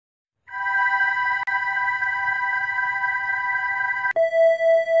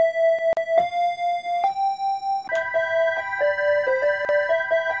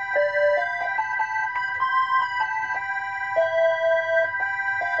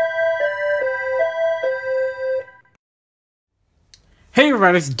Hey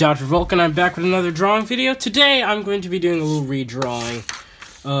everybody, it's Dr. Volk, and I'm back with another drawing video. Today, I'm going to be doing a little redrawing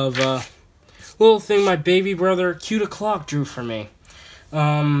of a little thing my baby brother, Cute O'Clock, drew for me.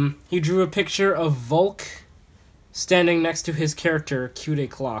 He drew a picture of Volk standing next to his character, Cute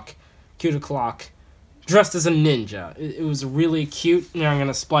O'Clock, dressed as a ninja. It was really cute, and I'm going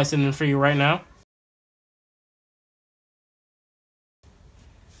to splice it in for you right now.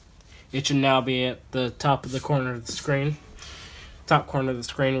 It should now be at the top of the corner of the screen. Top corner of the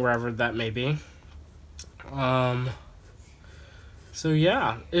screen, wherever that may be. So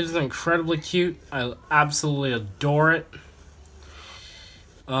yeah, it is incredibly cute. I absolutely adore it.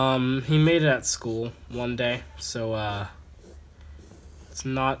 He made it at school one day, so it's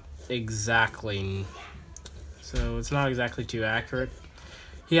not exactly too accurate.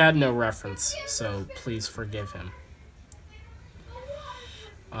 He had no reference, so please forgive him.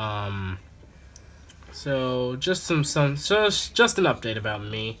 So just just an update about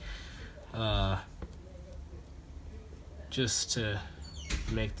me, just to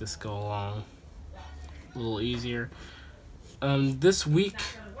make this go along a little easier. This week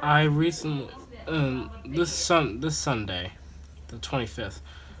this Sunday, the 25th,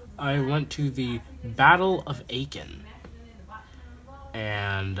 I went to the Battle of AIDEN,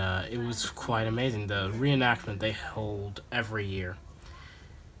 and it was quite amazing. The reenactment they hold every year,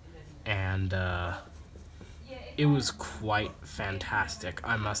 and it was quite fantastic,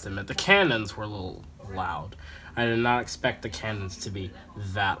 I must admit. The cannons were a little loud. I did not expect the cannons to be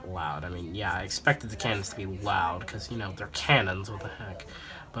that loud. I mean, yeah, I expected the cannons to be loud, because, you know, they're cannons, what the heck.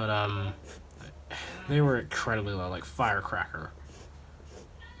 But, they were incredibly loud, like firecracker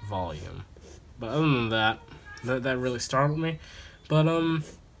volume. But other than that, that really startled me. But,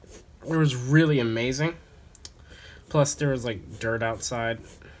 it was really amazing. Plus, there was, like, dirt outside,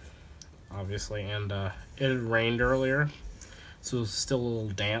 obviously, and, it had rained earlier, so it was still a little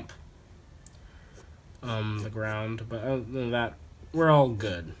damp, the ground, but other than that, we're all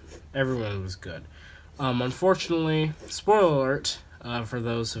good. Everyone was good. Unfortunately, spoiler alert, for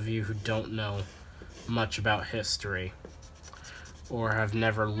those of you who don't know much about history, or have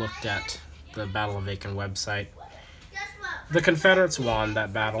never looked at the Battle of AIDEN website, the Confederates won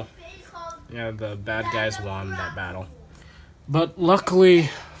that battle. Yeah, the bad guys won that battle. But luckily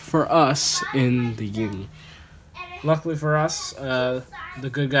for us the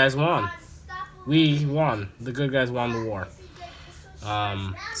good guys won. We won. The good guys won the war.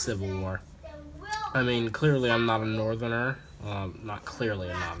 Civil War. I mean, clearly I'm not a northerner. Not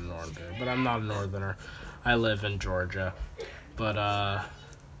clearly I'm not a northerner, but I'm not a northerner. I live in Georgia. But,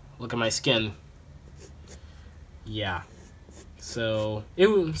 look at my skin. Yeah. So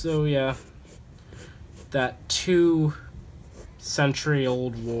yeah. That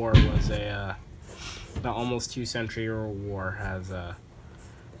 2-century-old war was the almost 2-century-old war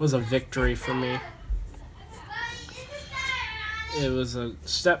was a victory for me. It was a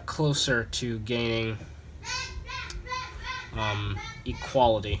step closer to gaining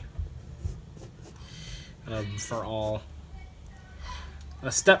equality for all.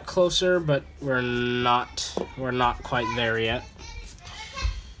 A step closer, but we're not quite there yet.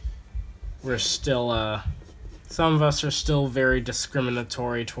 We're still some of us are still very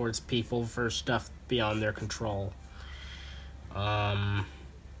discriminatory towards people for stuff beyond their control.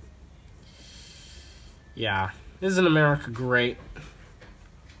 Yeah, isn't America great?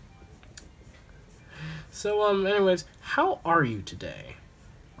 So, anyways, how are you today?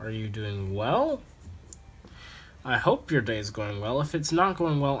 Are you doing well? I hope your day is going well. If it's not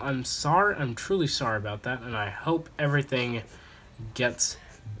going well, I'm sorry. I'm truly sorry about that, and I hope everything gets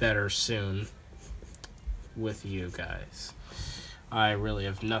better soon with you guys. I really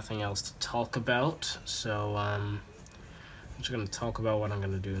have nothing else to talk about, so I'm just going to talk about what I'm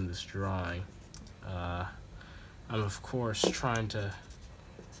going to do in this drawing. I'm of course trying to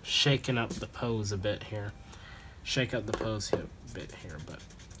shaken up the pose a bit here. Shake up the pose a bit here, but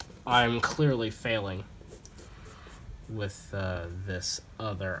I'm clearly failing with this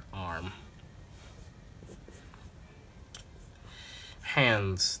other arm.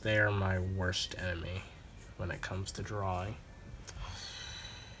 Hands, they are my worst enemy when it comes to drawing.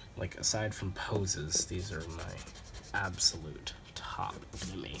 Like, aside from poses, these are my absolute top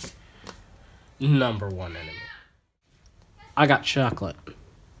enemy. #1 enemy. I got chocolate.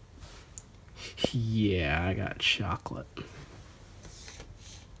 Yeah, I got chocolate.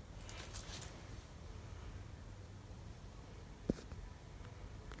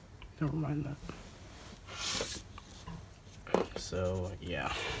 Never mind that. So,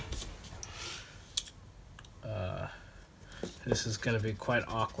 yeah. This is going to be quite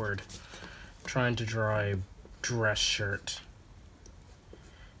awkward, trying to draw a dress shirt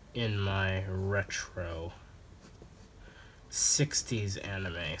in my retro 60s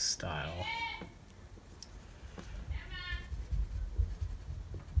anime style.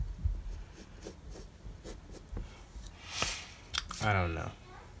 I don't know.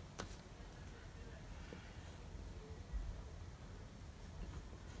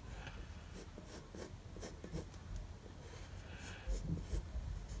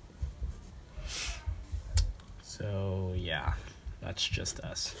 So yeah, that's just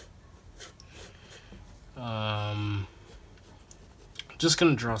us. Just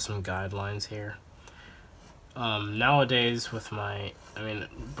gonna draw some guidelines here. Nowadays with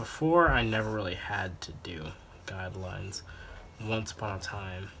before I never really had to do guidelines. Once upon a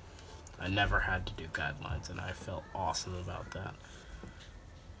time, I never had to do guidelines, and I felt awesome about that.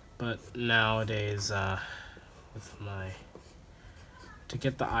 But nowadays, to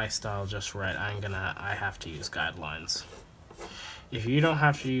get the eye style just right, I have to use guidelines. If you don't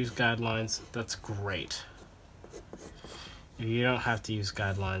have to use guidelines, that's great. If you don't have to use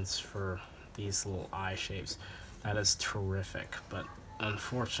guidelines for these little eye shapes, that is terrific. But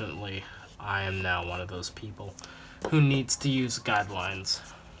unfortunately, I am now one of those people who needs to use guidelines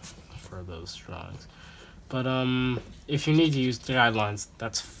for those drawings. But if you need to use the guidelines,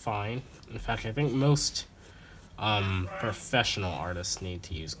 that's fine. In fact, I think most professional artists need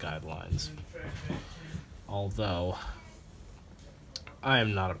to use guidelines. Although, I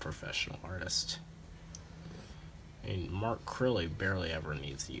am not a professional artist. And Mark Crilly barely ever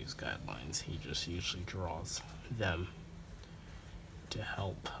needs to use guidelines. He just usually draws them to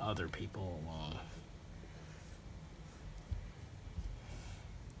help other people along.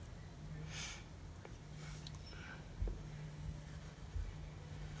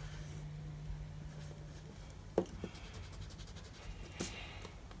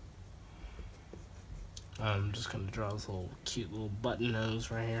 I'm just gonna draw this little cute little button nose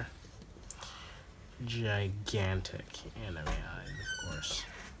right here. Gigantic anime eyes, of course.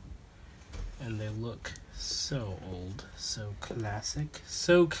 And they look so old, so classic,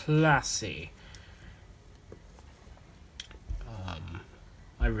 so classy.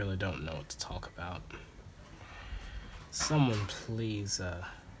 I really don't know what to talk about. Someone please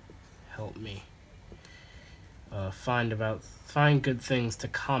help me find good things to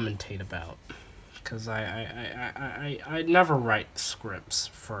commentate about, because I never write scripts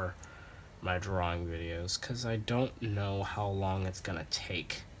for my drawing videos because I don't know how long it's gonna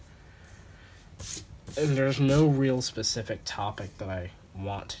take, and there's no real specific topic that I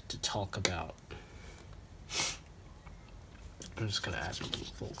want to talk about. I'm just gonna add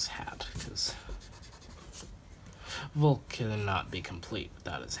Volk's hat because Volk cannot be complete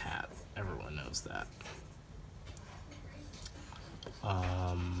without his hat. Everyone knows that.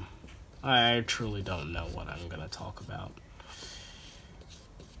 I truly don't know what I'm gonna talk about.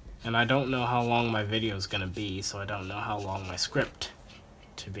 And I don't know how long my video is gonna be, so I don't know how long my script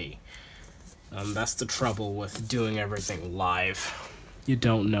to be. That's the trouble with doing everything live. You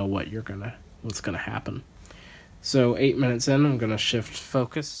don't know what's gonna happen. So 8 minutes in, I'm gonna shift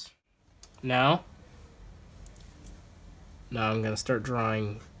focus. Now I'm gonna start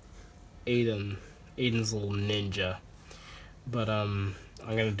drawing Aiden's little ninja. But I'm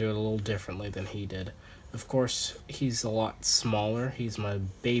gonna do it a little differently than he did. Of course, he's a lot smaller. He's my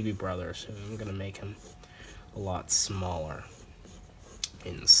baby brother, so I'm gonna make him a lot smaller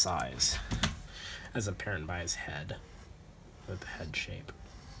in size, as apparent by his head, with the head shape.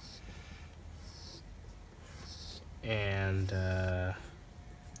 And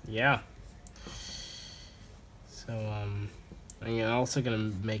yeah. So I'm also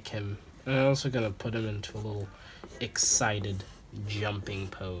gonna put him into a little excited jumping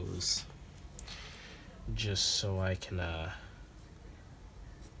pose, just so I can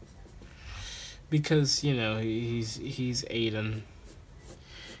because he's Aiden.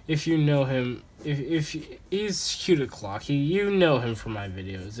 If you know him, if he's cute o'clock, you know him from my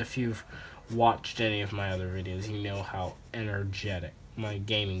videos. If you've watched any of my other videos, you know how energetic my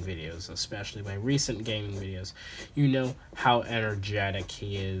gaming videos, especially my recent gaming videos, you know how energetic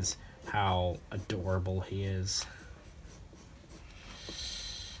he is, how adorable he is.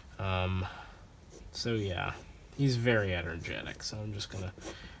 So yeah, he's very energetic, so I'm just gonna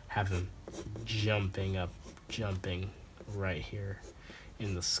have him jumping right here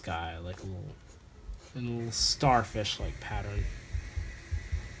in the sky, like a little starfish-like pattern.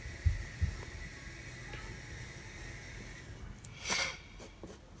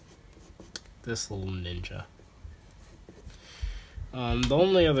 This little ninja. The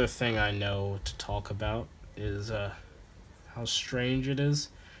only other thing I know to talk about is how strange it is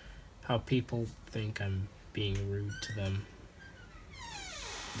how people think I'm being rude to them.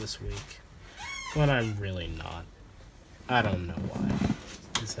 this week, but I'm really not. I don't know why.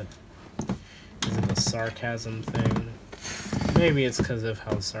 Is it a sarcasm thing? Maybe it's because of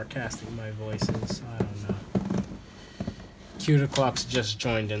how sarcastic my voice is. I don't know. Cuticlops just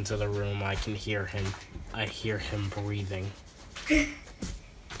joined into the room. I can hear him. I hear him breathing. I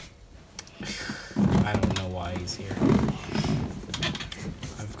don't know why he's here.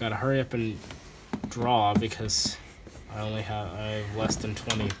 I've got to hurry up and draw because I have less than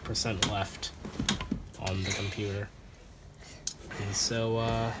 20% left on the computer. And so,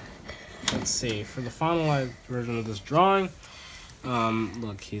 let's see. For the finalized version of this drawing,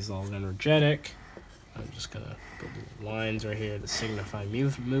 look, he's all energetic. I'm just gonna put lines right here to signify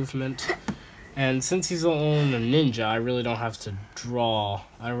movement. And since he's only a ninja, I really don't have to draw.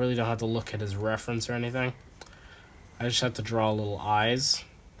 I really don't have to look at his reference or anything. I just have to draw little eyes.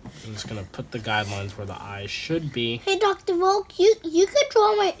 I'm just gonna put the guidelines where the eyes should be. Hey, Dr. Volk, you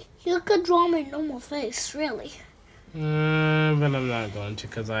could draw my normal face, really. But I'm not going to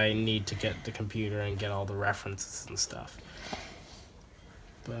because I need to get the computer and get all the references and stuff.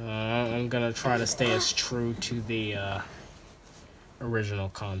 But I'm gonna try to stay as true to the original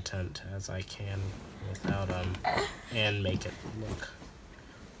content as I can without and make it look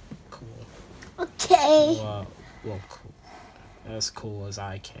cool. Okay. Well, cool. As cool as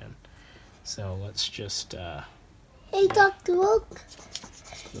I can. So let's just Hey, Dr. Volk.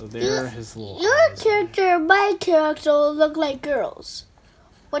 So there are his little Your eyes. character and my character will look like girls.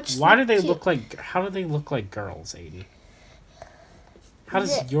 Why do they look like? How do they look like girls, Aiden? How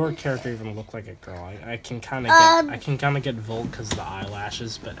does your character even look like a girl? I can kind of get Volk because of the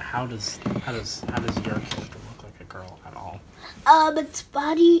eyelashes, but how does your character look like a girl at all? Its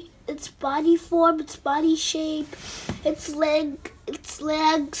body form, its body shape, its leg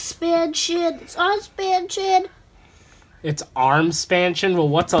expansion, its arm expansion. It's arm expansion. Well,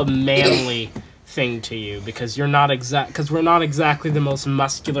 what's a manly thing to you? Because we're not exactly the most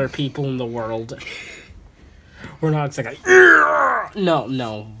muscular people in the world. We're not exactly.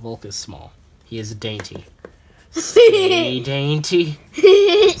 No, Volk is small. He is dainty. Stay dainty.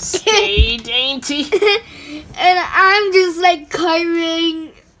 Stay dainty. And I'm just like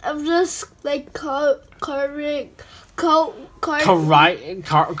carving. I'm just like carving.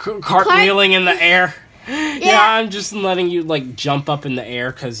 Cartwheeling in the air. Yeah, I'm just letting you like jump up in the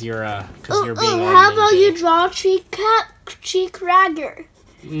air because you're being. How about you draw cheek ragger?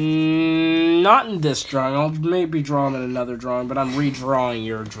 Not in this drawing. I'll maybe draw him in another drawing, but I'm redrawing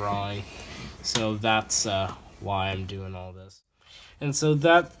your drawing, so that's why I'm doing all this. And so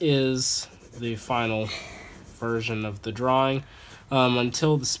that is the final version of the drawing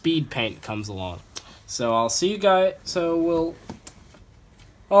until the speed paint comes along. So I'll see you guys. So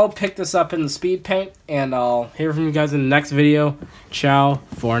I'll pick this up in the speed paint, and I'll hear from you guys in the next video. Ciao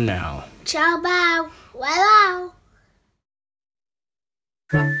for now. Ciao, bow. Wow.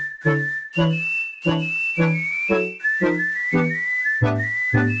 Wow.